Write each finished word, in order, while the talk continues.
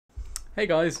Hey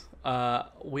guys,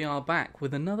 we are back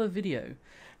with another video,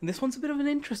 and this one's a bit of an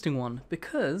interesting one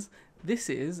because this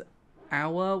is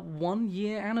our 1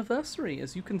 year anniversary.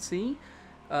 As you can see,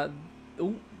 oh,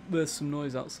 there's some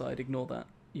noise outside, ignore that.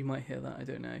 You might hear that, I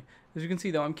don't know. As you can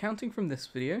see though, I'm counting from this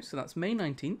video, so that's May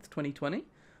 19th, 2020.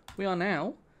 We are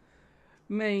now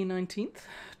May 19th,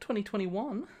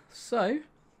 2021, so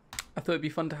I thought it'd be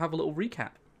fun to have a little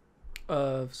recap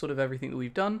of sort of everything that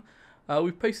we've done.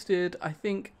 We've posted, I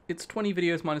think it's 20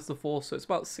 videos minus the 4, so it's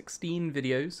about 16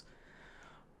 videos.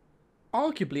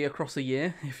 Arguably across a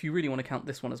year, if you really want to count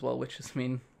this one as well, which is, I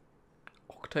mean,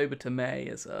 October to May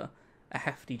is a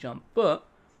hefty jump. But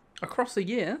across a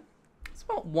year, it's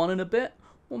about 1.3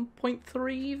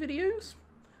 videos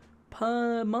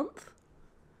per month.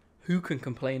 Who can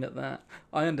complain at that?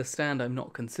 I understand I'm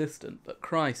not consistent, but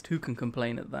Christ, who can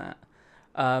complain at that?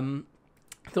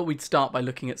 I thought we'd start by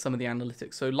looking at some of the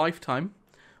analytics. So lifetime,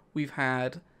 we've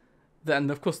had, then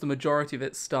of course the majority of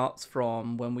it starts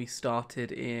from when we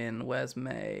started in, where's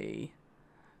May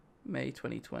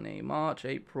 2020, March,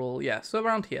 April, yeah, so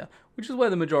around here, which is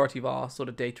where the majority of our sort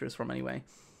of data is from anyway.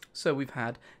 So we've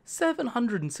had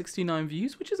 769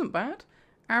 views, which isn't bad.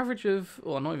 Average of,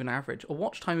 or not even average, a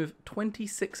watch time of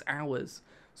 26 hours.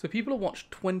 So people have watched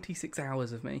 26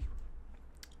 hours of me.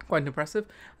 Quite impressive,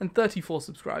 and 34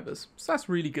 subscribers, so that's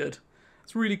really good.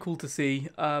 It's really cool to see.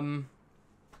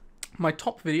 My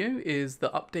top video is the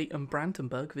update on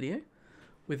Brandenburg video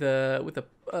with a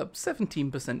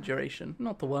 17% duration,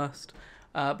 not the worst.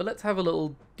 But let's have a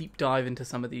little deep dive into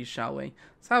some of these, shall we?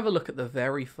 Let's have a look at the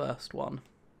very first one.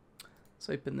 Let's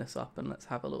open this up and let's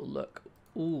have a little look.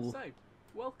 Ooh. So,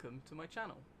 welcome to my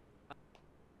channel.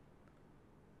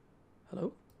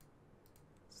 Hello?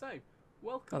 So,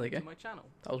 welcome to my channel.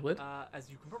 That was weird. As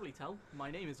you can probably tell,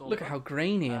 my name is Oliver. Look at how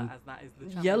grainy and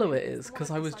yellow it is, because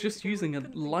I was just using a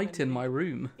light in my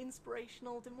room.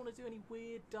 Inspirational, didn't want to do any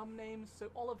weird, dumb names, so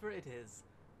Oliver it is.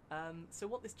 So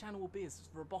what this channel will be is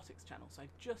a robotics channel. So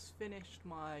I've just finished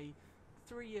my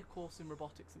 3-year course in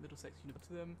robotics at Middlesex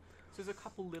University. So there's a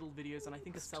couple little videos, and I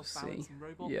think a self-balancing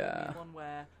robot. Yeah. One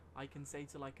where I can say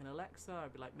to like an Alexa,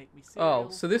 I'd be like, make me cereal.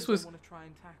 Oh, so this was. Want to try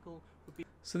and tackle would be.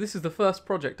 So this is the first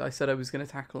project I said I was going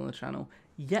to tackle on the channel,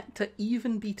 yet to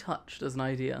even be touched as an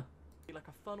idea. Like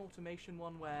a fun automation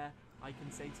one where I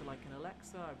can say to like an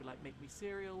Alexa, I'd be like, make me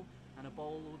cereal, and a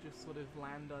bowl will just sort of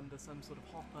land under some sort of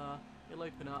hopper. It'll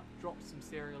open up, drop some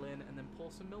cereal in, and then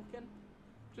pour some milk in.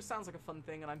 Just sounds like a fun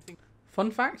thing, and I'm thinking. Fun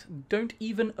fact, don't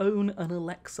even own an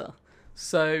Alexa.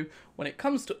 So when it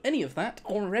comes to any of that,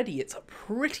 already it's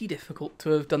pretty difficult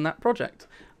to have done that project.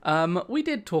 We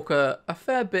did talk a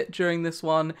fair bit during this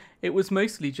one. It was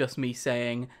mostly just me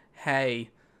saying, hey,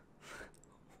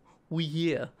 we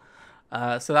here.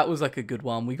 So that was like a good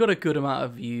one. We got a good amount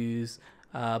of views,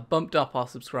 bumped up our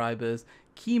subscribers.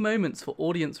 Key moments for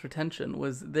audience retention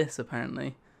was this,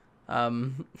 apparently.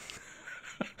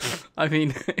 I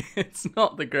mean, it's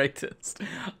not the greatest.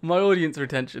 My audience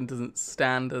retention doesn't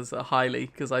stand as highly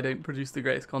because I don't produce the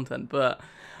greatest content, but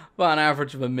about an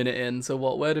average of a minute in. So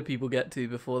where do people get to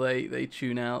before they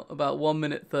tune out? About 1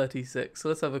 minute 36. So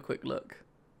let's have a quick look.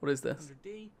 What is this?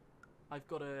 I've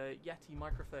got a Yeti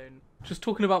microphone. Just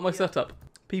talking about my setup.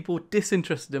 People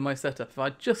disinterested in my setup. If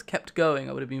I just kept going,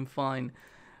 I would have been fine.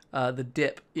 The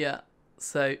dip, yeah.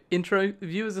 So intro,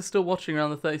 viewers are still watching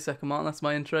around the 30-second mark. That's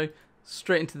my intro.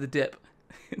 Straight into the dip.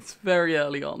 It's very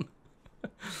early on.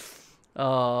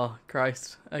 Oh,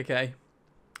 Christ. Okay.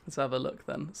 Let's have a look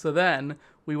then. So then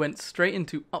we went straight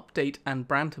into Update and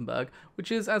Brandenburg,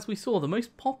 which is, as we saw, the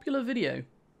most popular video.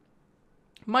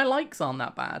 My likes aren't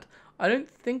that bad. I don't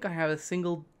think I have a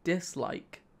single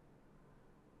dislike.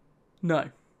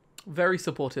 No. Very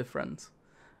supportive friends.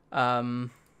 So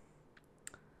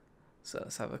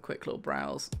let's have a quick little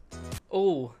browse.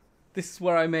 Oh, this is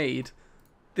where I made.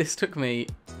 This took me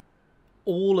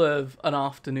all of an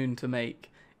afternoon to make.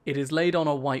 It is laid on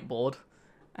a whiteboard,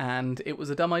 and it was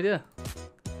a dumb idea.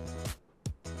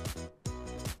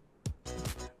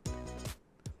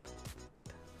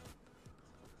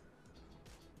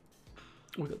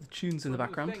 We've got the tunes in the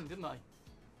background. Didn't I?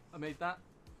 I made that.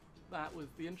 That was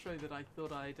the intro that I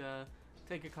thought I'd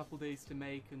take a couple days to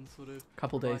make and sort of.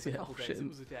 Couple days, yeah. Oh, shit. It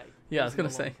was a day. Yeah, I was gonna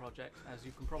say. Project, as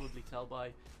you can probably tell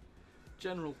by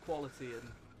general quality and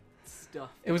stuff.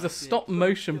 It was a stop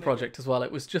motion project as well.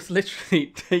 It was just literally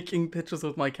taking pictures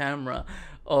with my camera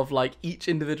of like each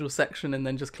individual section and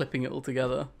then just clipping it all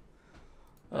together.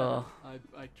 I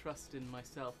trust in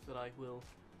myself that I will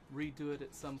redo it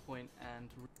at some point and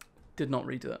did not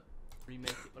redo it. Remake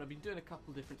it, but I've been doing a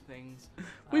couple different things.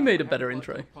 We made a better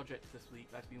intro. Project this week.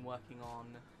 I've been working on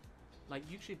like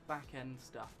YouTube back-end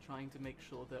stuff, trying to make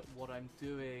sure that what I'm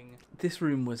doing... This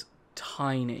room was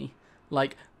tiny.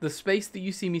 Like, the space that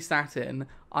you see me sat in,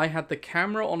 I had the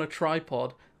camera on a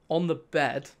tripod on the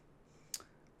bed,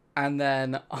 and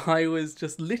then I was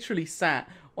just literally sat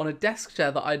on a desk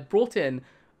chair that I'd brought in,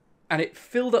 and it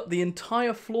filled up the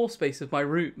entire floor space of my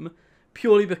room,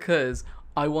 purely because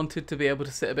I wanted to be able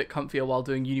to sit a bit comfier while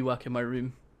doing uni work in my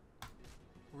room.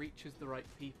 Reaches the right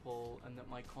people, and that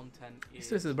my content is...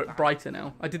 This is a bit brighter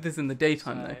now. I did this in the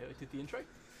daytime, though. I did the intro.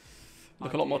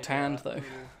 Look a lot more tanned, though.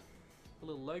 A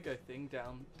little logo thing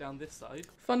down this side.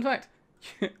 Fun fact,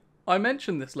 I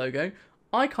mentioned this logo.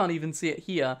 I can't even see it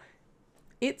here.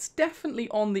 It's definitely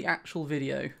on the actual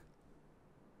video.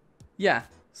 Yeah,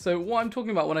 so what I'm talking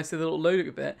about when I say the little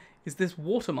logo bit is this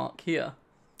watermark here,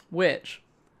 which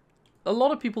a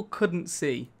lot of people couldn't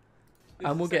see.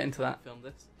 And we'll get into that. I filmed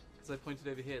this, because I pointed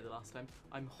over here the last time.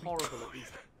 I'm horrible at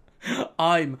these.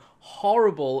 I'm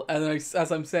horrible, and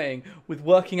as I'm saying, with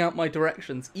working out my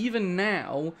directions. Even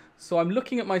now, so I'm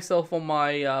looking at myself on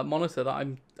my monitor that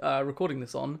I'm recording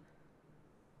this on.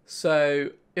 So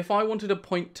if I wanted to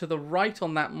point to the right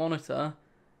on that monitor...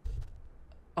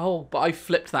 Oh, but I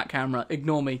flipped that camera.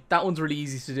 Ignore me. That one's really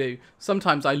easy to do.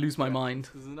 Sometimes I lose my mind.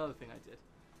 There's another thing I did.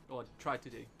 Or I tried to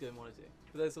do. Didn't want to do.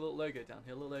 But there's a little logo down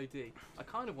here, a little OD. I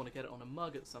kind of want to get it on a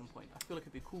mug at some point. I feel like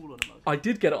it'd be cool on a mug. I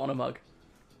did get it on a mug.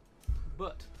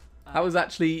 But... that was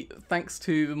actually thanks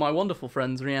to my wonderful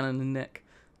friends, Rhiannon and Nick,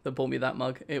 that bought me that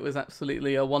mug. It was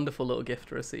absolutely a wonderful little gift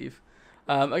to receive.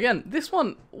 Again, this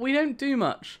one, we don't do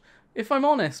much. If I'm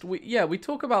honest, we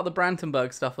talk about the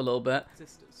Brandenburg stuff a little bit.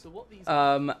 So what these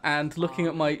and looking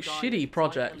at my shitty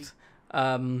project,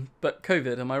 but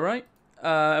COVID, am I right?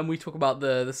 And we talk about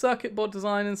the circuit board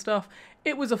design and stuff.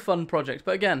 It was a fun project,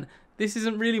 but again, this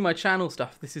isn't really my channel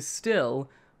stuff. This is still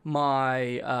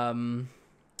my...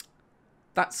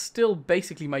 that's still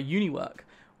basically my uni work.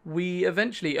 We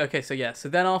eventually... Okay, so yeah. So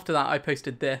then after that, I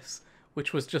posted this,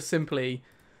 which was just simply...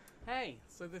 Hey,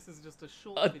 so this is just a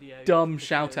short video. Dumb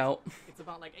shout out. It's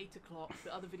about like 8 o'clock.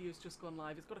 The other video's just gone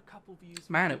live. It's got a couple views.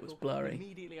 Man, it was blurry.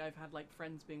 Immediately I've had like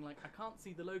friends being like, I can't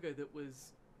see the logo that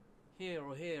was here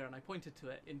or here, and I pointed to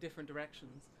it in different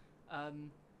directions.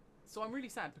 So I'm really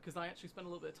sad because I actually spent a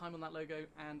little bit of time on that logo,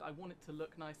 and I want it to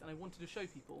look nice, and I wanted to show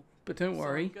people. But don't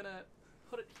worry. So I'm gonna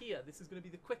put it here. This is gonna be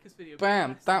the quickest video.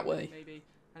 Bam, that way. Maybe,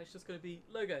 and it's just gonna be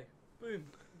logo. Boom,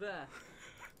 there.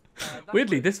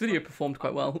 Weirdly, this video performed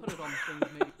quite well. Put it on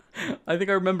things, maybe. I think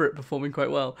I remember it performing quite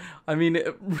well. I mean,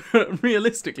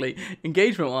 realistically,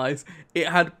 engagement-wise, it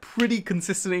had pretty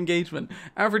consistent engagement.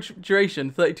 Average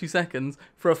duration, 32 seconds.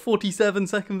 For a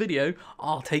 47-second video,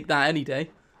 I'll take that any day.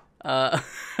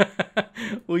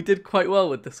 We did quite well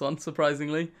with this one,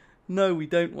 surprisingly. No, we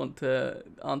don't want to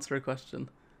answer a question.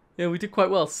 Yeah, we did quite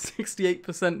well.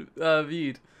 68%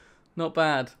 viewed. Not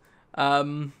bad.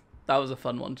 That was a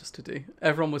fun one just to do.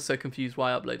 Everyone was so confused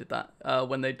why I uploaded that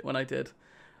when I did.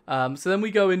 So then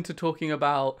we go into talking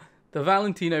about the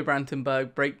Valentino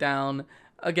Brandenburg breakdown.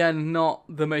 Again, not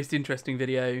the most interesting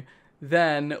video.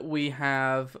 Then we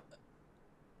have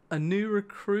a new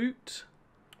recruit.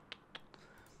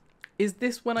 Is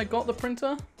this when I got the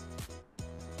printer?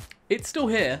 It's still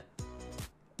here.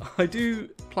 I do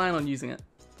plan on using it.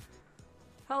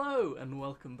 Hello and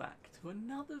welcome back to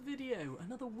another video.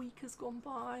 Another week has gone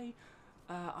by.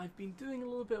 I've been doing a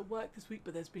little bit of work this week,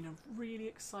 but there's been a really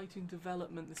exciting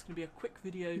development. This is going to be a quick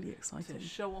video to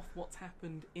show off what's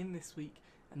happened in this week.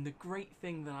 And the great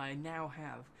thing that I now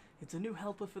have, it's a new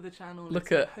helper for the channel.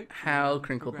 Look at how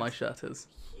crinkled my shirt is.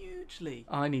 Hugely.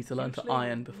 I need to learn to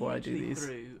iron before I do these.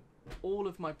 Through all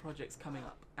of my projects coming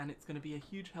up, and it's going to be a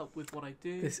huge help with what I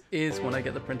do. This is when I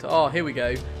get the printer. Oh, here we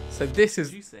go. So this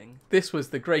was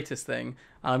the greatest thing.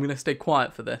 I'm going to stay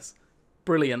quiet for this.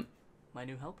 Brilliant. My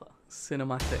new helper.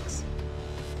 Cinematics.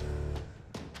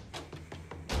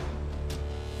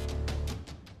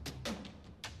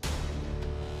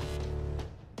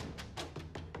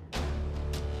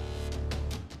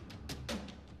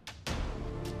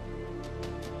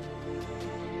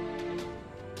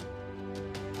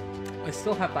 I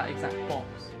still have that exact box.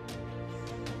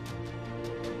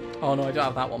 Oh no, I don't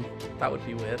have that one. That would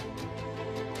be weird.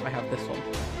 I have this one.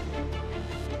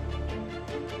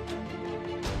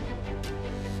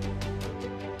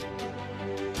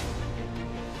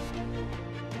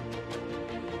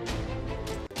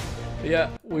 But yeah,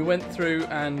 we went through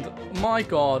and my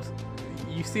god,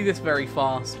 you see this very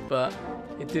fast, but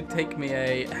it did take me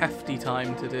a hefty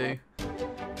time to do.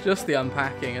 Just the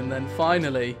unpacking, and then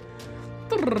finally...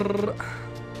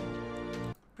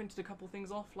 Printed a couple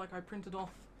things off, like I printed off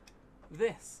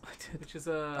this, I did. which is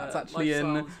a That's actually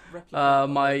in life-size replica of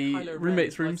my Kylo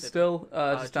roommate's Ren room lightsaber. still,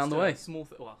 just down the way. Small.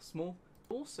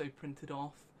 Also printed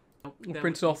off. We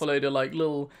printed off a load of like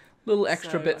little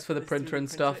extra So bits I for the put this printer 3D and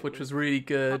stuff, printer, which it was was really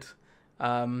good.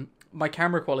 My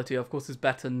camera quality, of course, is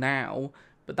better now,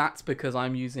 but that's because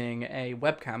I'm using a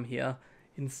webcam here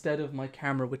instead of my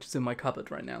camera, which is in my cupboard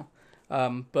right now.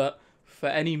 But for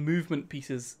any movement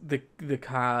pieces, the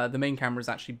main camera is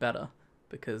actually better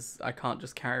because I can't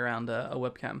just carry around a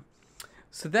webcam.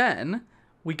 So then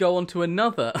we go on to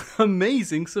another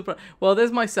amazing surprise. Well,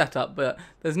 there's my setup, but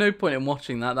there's no point in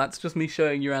watching that. That's just me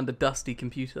showing you around a dusty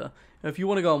computer. If you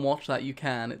want to go and watch that, you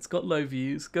can. It's got low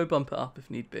views. Go bump it up if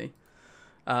need be.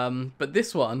 But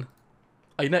this one,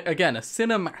 again, a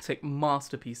cinematic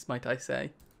masterpiece, might I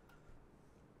say.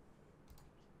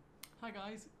 Hi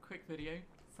guys, quick video.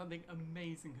 Something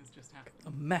amazing has just happened.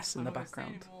 A mess in the I'm not gonna say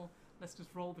background. anymore. Let's just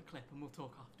roll the clip and we'll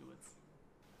talk afterwards.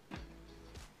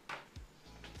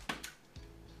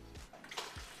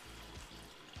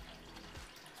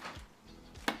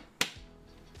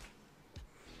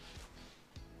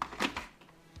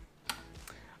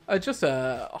 Just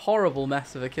a horrible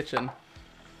mess of a kitchen.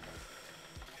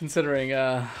 Considering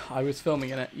I was filming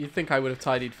in it, you'd think I would have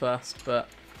tidied first, but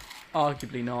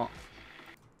arguably not.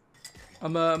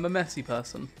 I'm a messy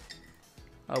person.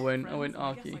 I won't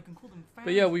argue.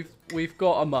 But yeah, we've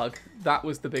got a mug. That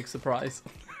was the big surprise.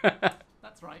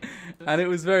 That's right. And it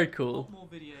was very A cool. lot more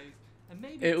videos, and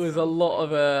maybe It was a lot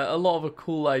of a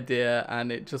cool idea,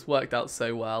 and it just worked out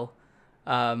so well.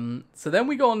 So then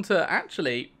we go on to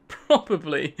actually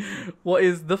probably what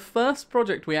is the first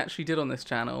project we actually did on this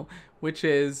channel, which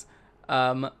is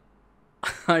I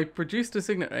produced a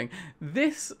signet ring.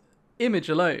 This image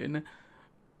alone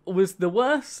was the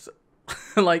worst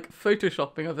like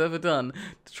photoshopping I've ever done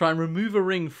to try and remove a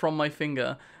ring from my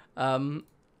finger.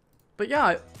 But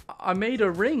yeah, I made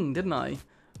a ring, didn't I?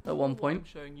 At one point. What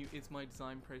I'm showing you is my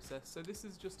design process. So this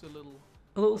is just a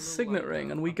little signet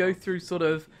ring, and we go through sort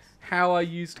of how I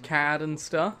used CAD and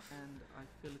stuff,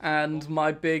 and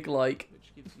my big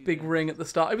ring at the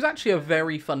start. It was actually a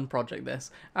very fun project,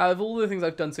 this. Out of all the things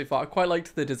I've done so far, I quite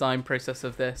liked the design process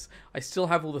of this. I still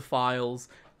have all the files,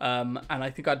 and I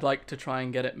think I'd like to try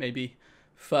and get it maybe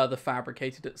further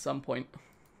fabricated at some point.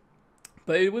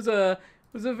 But it was a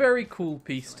very cool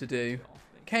piece to do.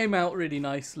 Came out really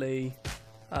nicely,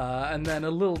 and then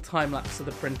a little time lapse of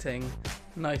the printing,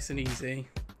 nice and easy.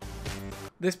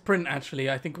 This print actually,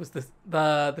 I think, was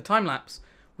the time lapse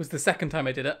was the second time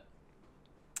I did it,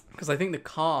 because I think the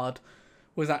card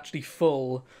was actually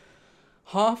full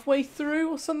halfway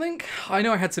through or something. I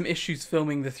know I had some issues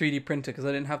filming the 3D printer because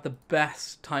I didn't have the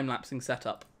best time-lapsing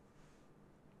setup.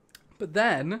 But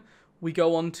then we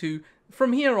go on to,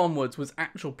 from here onwards was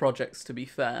actual projects, to be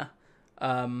fair.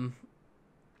 So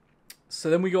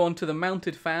then we go on to the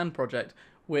mounted fan project,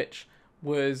 which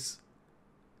was,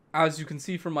 as you can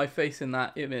see from my face in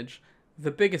that image,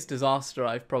 the biggest disaster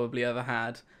I've probably ever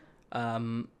had.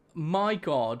 My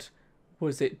God,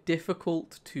 was it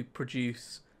difficult to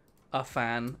produce a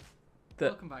fan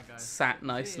that back, guys. sat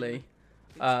nicely.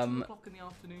 It's 2 o'clock in the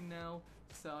afternoon now,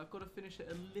 so I've got to finish it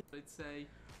a little. I'd say.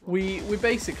 We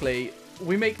basically,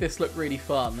 we make this look really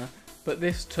fun, but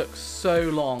this took so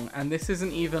long, and this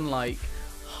isn't even like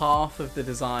half of the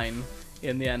design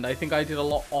in the end. I think I did a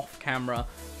lot off camera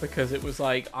because it was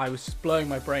like I was just blowing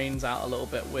my brains out a little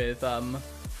bit with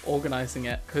organizing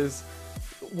it, because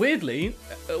weirdly,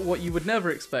 what you would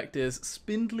never expect is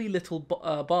spindly little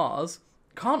bars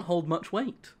can't hold much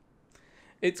weight.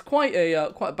 It's quite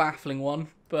a baffling one,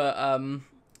 but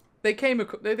they came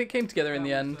together in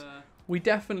the end. We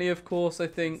definitely, of course, I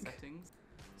think. Settings.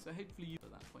 So hopefully you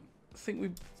at that point. I think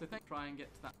we. So try and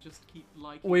get to that. Just keep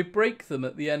liking. We break them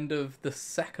at the end of the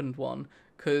second one,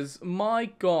 because my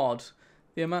God,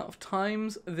 the amount of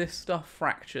times this stuff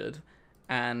fractured,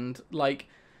 and like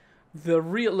the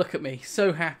real look at me,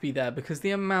 so happy there because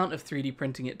the amount of 3D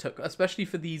printing it took, especially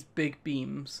for these big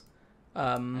beams. Hey,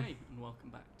 and welcome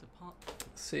back to part.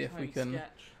 See if we Tiny can.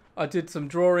 sketch. I did some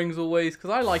drawings always because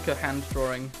I like a hand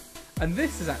drawing. And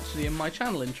this is actually in my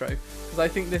channel intro, because I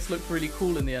think this looked really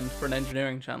cool in the end for an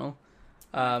engineering channel.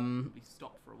 We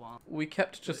stopped for a while. We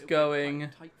kept just going,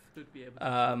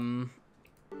 and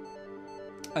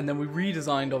then we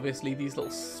redesigned, obviously, these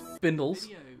little spindles,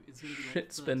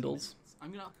 shit spindles.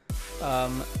 I'm gonna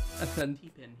And then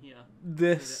keep in here.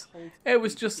 this, it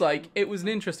was just like, it was an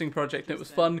interesting project, and it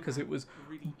was fun because it was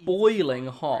boiling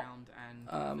hot.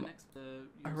 I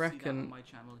reckon,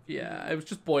 yeah, it was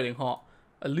just boiling hot.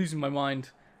 Losing my mind.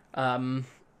 And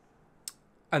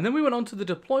then we went on to the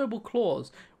deployable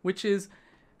claws, which is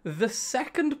the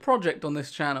second project on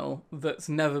this channel that's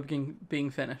never being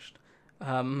finished.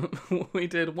 We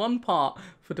did one part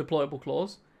for deployable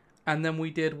claws, and then we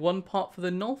did one part for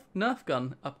the Nerf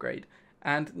gun upgrade,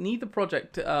 and neither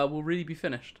project will really be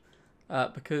finished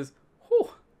because,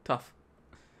 whew, tough.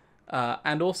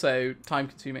 And also time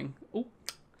consuming. Ooh.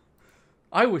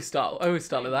 I always start with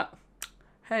that.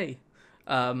 Hey.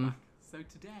 So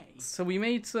today,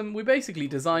 We basically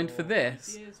designed for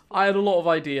this. I had a lot of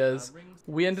ideas.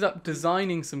 We ended up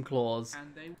designing some claws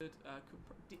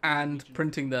and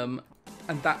printing them,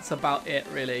 and that's about it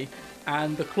really.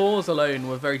 And the claws alone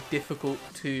were very difficult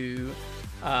to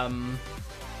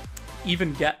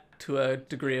even get to a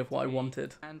degree of what I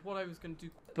wanted. And what I was going to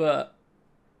do, But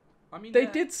I mean, they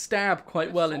did stab quite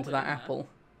they're well into solid that in there. apple.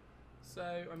 So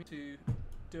I mean, to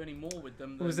do any more with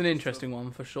them. It was an interesting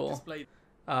one for sure. Display.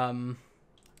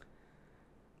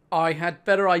 I had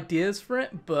better ideas for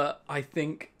it, but I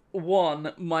think,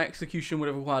 one, my execution would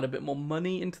have required a bit more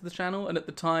money into the channel, and at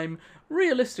the time,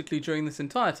 realistically, during this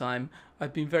entire time,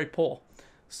 I'd been very poor.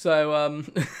 So,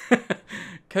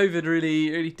 COVID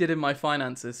really did in my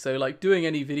finances, so, like, doing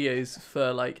any videos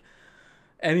for, like,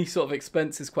 any sort of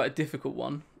expense is quite a difficult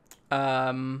one.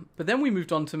 But then we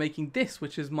moved on to making this,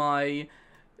 which is my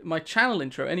channel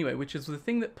intro anyway, which is the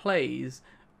thing that plays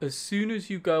as soon as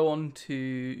you go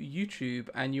onto YouTube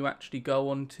and you actually go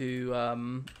onto,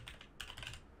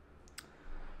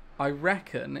 I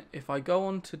reckon if I go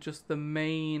onto just the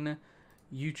main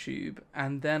YouTube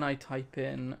and then I type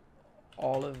in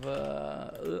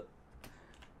Oliver,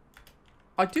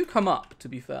 I do come up, to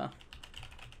be fair.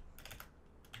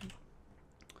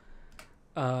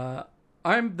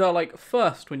 I'm the, like,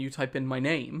 first when you type in my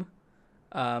name.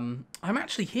 I'm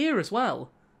actually here as well.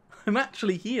 I'm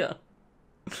actually here.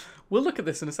 We'll look at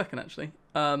this in a second, actually.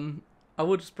 I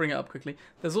will just bring it up quickly.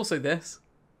 There's also this.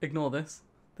 Ignore this.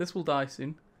 This will die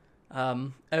soon.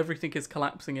 Everything is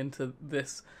collapsing into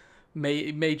this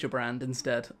major brand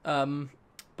instead. But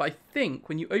I think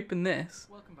when you open this,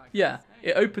 yeah,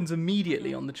 it opens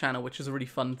immediately on the channel, which is a really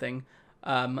fun thing.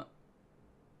 Oh,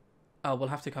 we'll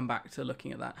have to come back to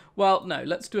looking at that. Well, no,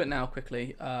 let's do it now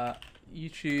quickly.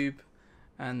 YouTube,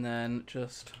 and then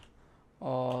just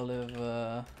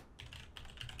Oliver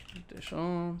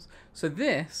Deschamps. So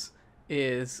this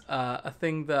is a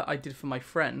thing that I did for my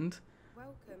friend,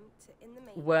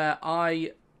 where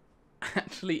I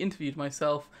actually interviewed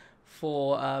myself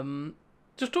for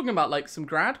just talking about, like, some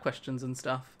grad questions and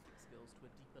stuff.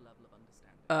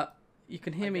 You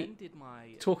can hear me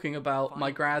talking about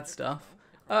my grad stuff.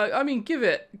 I mean,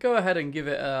 go ahead and give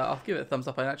it. I'll give it a thumbs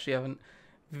up. I actually haven't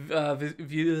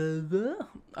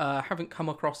haven't come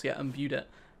across yet and viewed it.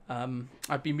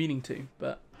 I've been meaning to,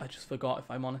 but I just forgot,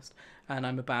 if I'm honest, and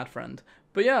I'm a bad friend.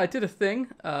 But yeah, I did a thing.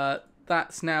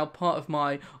 That's now part of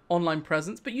my online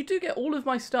presence. But you do get all of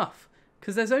my stuff,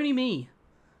 because there's only me,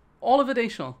 Oliver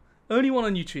Deschamps, only one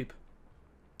on YouTube,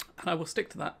 and I will stick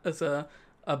to that as a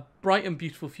bright and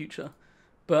beautiful future.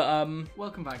 But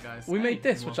welcome back, guys. We made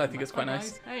this, which I think is quite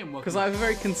nice, Hey, and because I have a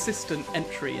very consistent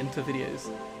entry into videos.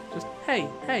 Just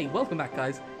hey, welcome back,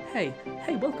 guys. Hey,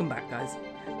 welcome back, guys.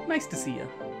 Nice to see you.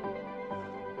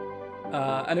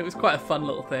 And it was quite a fun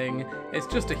little thing. It's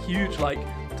just a huge, like,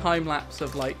 time lapse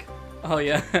of, like, oh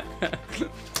yeah,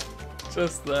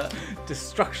 just the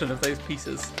destruction of those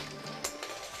pieces.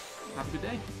 Have a good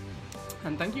day,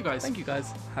 and thank you guys. Thank you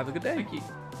guys. Have a good day. Thank you.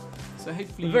 So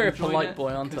hopefully I'm a very you've enjoyed polite it,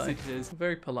 boy, aren't I? It is.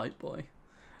 Very polite boy.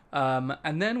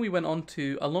 And then we went on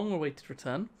to A Long-Awaited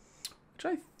Return,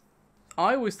 which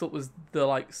I always thought was the,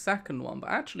 like, second one,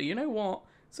 but actually, you know what?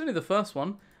 It's only the first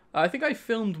one. I think I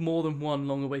filmed more than one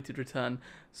Long-Awaited Return.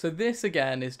 So this,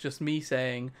 again, is just me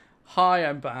saying, hi,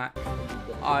 I'm back.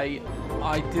 I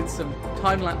did some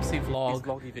time-lapse vlog.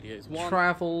 Vloggy videos. One,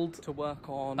 Travelled. to work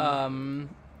on.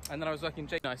 And then I was working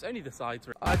nice. Only the sides.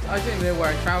 I don't even know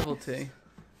where I travelled to.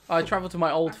 I travelled to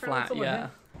my old flat, yeah.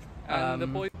 And the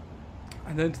boy.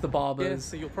 And then to the barber's. Yeah,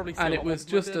 so you'll probably see and a it lot was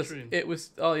of my just bedroom.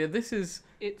 oh yeah, this is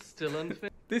still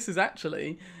unfinished. this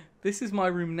is my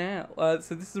room now.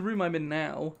 So this is the room I'm in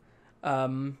now,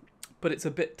 but it's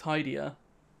a bit tidier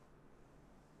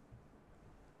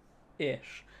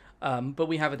ish. But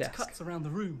we have a desk. Cuts around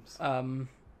the rooms.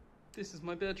 This is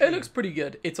my bedroom. It looks pretty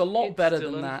good. It's a lot better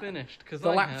than that. The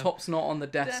laptop's not on the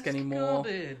desk anymore,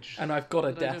 garbage. and I've got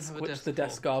a But I don't desk, have a which desk the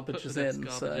desk for. garbage Put is the desk in.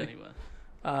 garbage So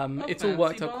anywhere. it's all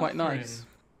worked fancy out quite bathroom.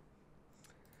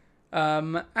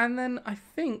 nice. And then I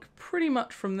think pretty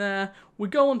much from there we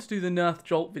go on to do the Nerf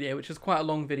Jolt video, which is quite a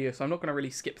long video, so I'm not going to really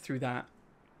skip through that.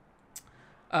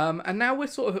 And now we're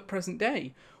sort of at present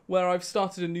day, where I've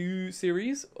started a new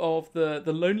series of the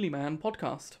Lonely Man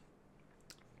podcast.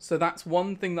 So that's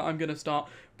one thing that I'm going to start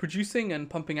producing and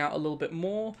pumping out a little bit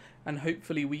more, and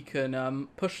hopefully we can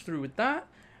push through with that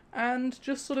and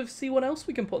just sort of see what else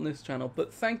we can put on this channel.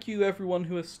 But thank you everyone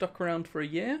who has stuck around for a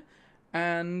year,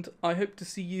 and I hope to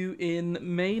see you in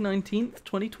May 19th,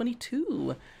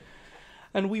 2022.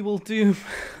 And we will do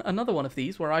another one of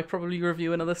these where I probably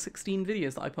review another 16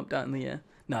 videos that I pumped out in the year.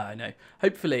 No.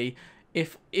 Hopefully,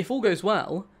 if all goes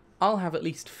well, I'll have at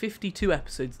least 52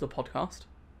 episodes of the podcast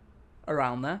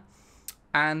around there.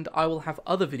 And I will have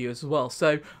other videos as well.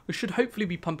 So we should hopefully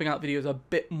be pumping out videos a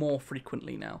bit more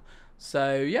frequently now.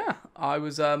 So yeah, I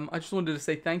just wanted to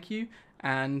say thank you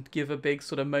and give a big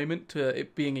sort of moment to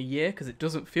it being a year, because it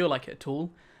doesn't feel like it at all.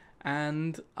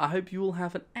 And I hope you all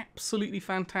have an absolutely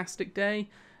fantastic day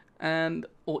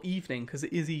or evening, because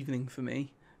it is evening for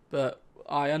me. But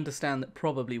I understand that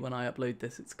probably when I upload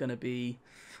this, it's going to be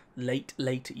late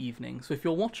evening. So if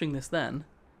you're watching this then,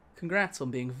 congrats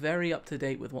on being very up to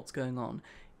date with what's going on.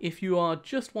 If you are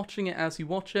just watching it as you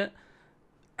watch it,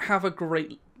 have a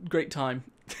great time.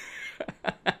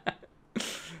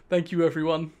 Thank you,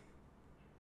 everyone.